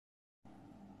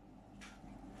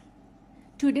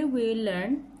Today we will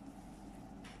learn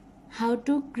how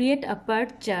to create a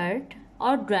PERT chart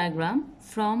or diagram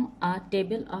from a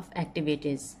table of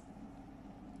activities.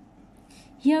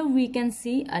 Here we can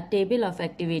see a table of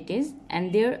activities,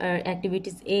 and there are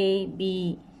activities A,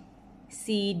 B,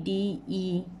 C, D,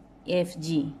 E, F,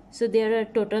 G. So there are a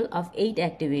total of 8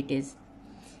 activities,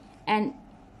 and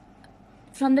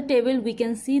from the table we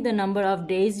can see the number of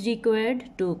days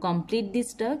required to complete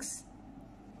these tasks,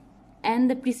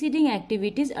 and the preceding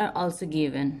activities are also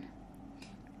given.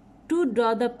 To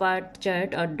draw the PERT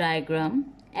chart or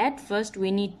diagram, at first we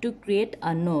need to create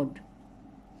a node.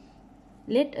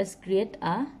 Let us create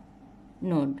a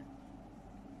node.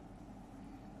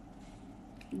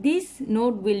 This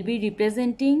node will be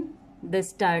representing the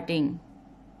starting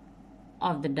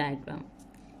of the diagram,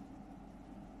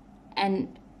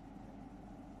 and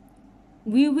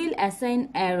we will assign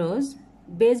arrows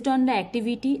based on the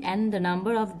activity and the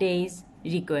number of days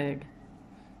required.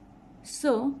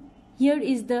 So here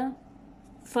is the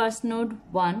first node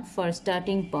 1 for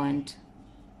starting point.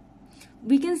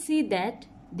 We can see that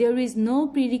there is no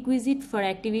prerequisite for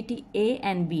activity A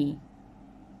and B.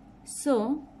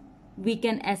 So we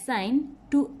can assign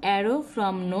 2 arrows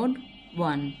from node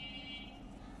 1.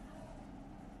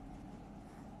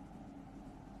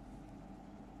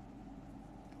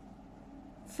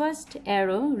 First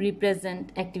arrow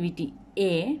represents activity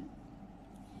A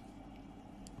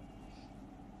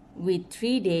with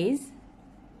 3 days,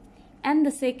 and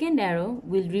the second arrow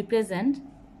will represent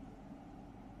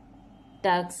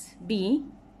task B,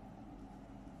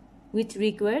 which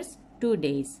requires 2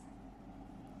 days.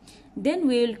 Then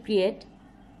we will create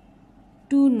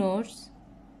 2 nodes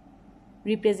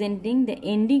representing the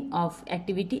ending of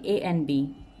activity A and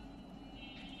B.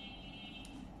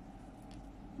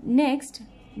 Next,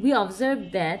 we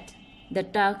observe that the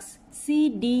tasks C,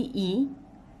 D, E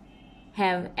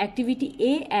have activity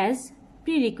A as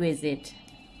prerequisite.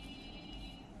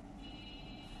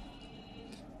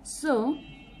 So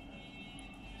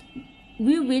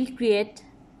we will create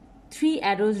 3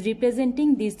 arrows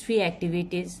representing these 3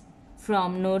 activities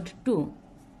from node 2.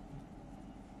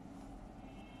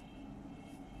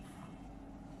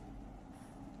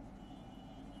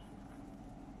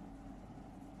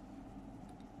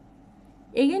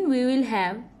 Again, we will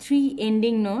have 3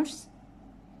 ending nodes.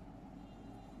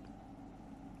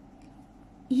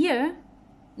 Here,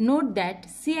 note that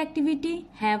C activity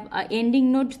have a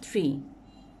ending node 3,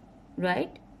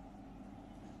 right?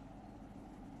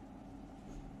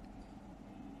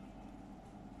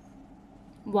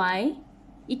 Why?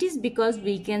 It is because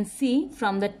we can see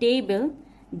from the table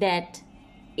that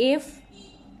F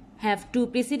have 2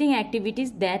 preceding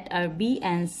activities that are B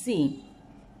and C.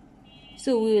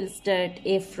 So we will start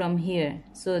F from here.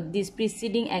 So these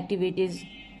preceding activities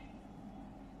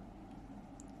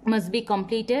must be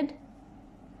completed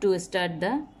to start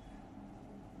the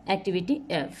activity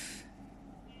F.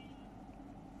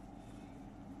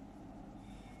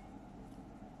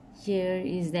 Here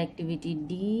is the activity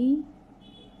D,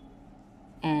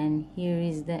 and here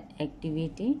is the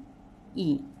activity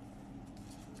E.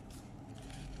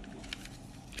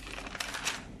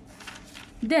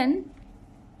 Then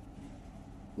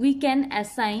we can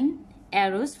assign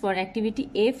arrows for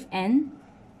activity F and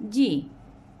G.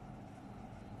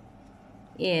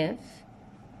 F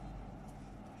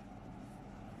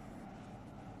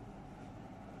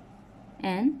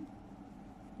and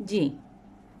G.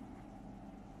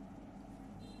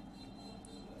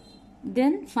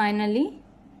 Then finally,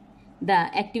 the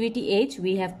activity H,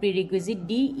 we have prerequisite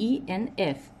D, E and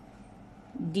F.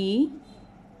 D,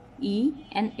 E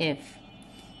and F.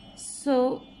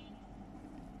 So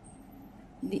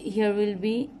here will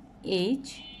be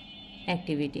H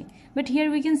activity, but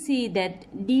here we can see that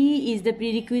D is the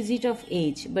prerequisite of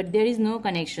H, but there is no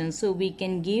connection, so we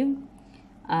can give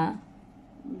a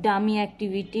dummy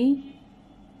activity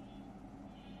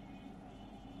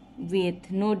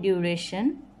with no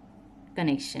duration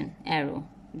connection arrow.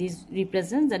 This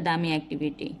represents the dummy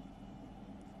activity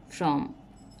from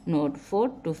node 4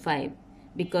 to 5,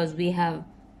 because we have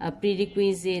a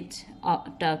prerequisite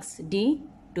task D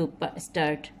to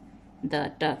start the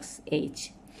task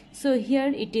H. So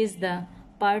here it is the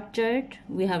PERT chart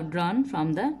we have drawn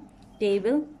from the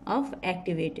table of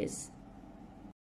activities.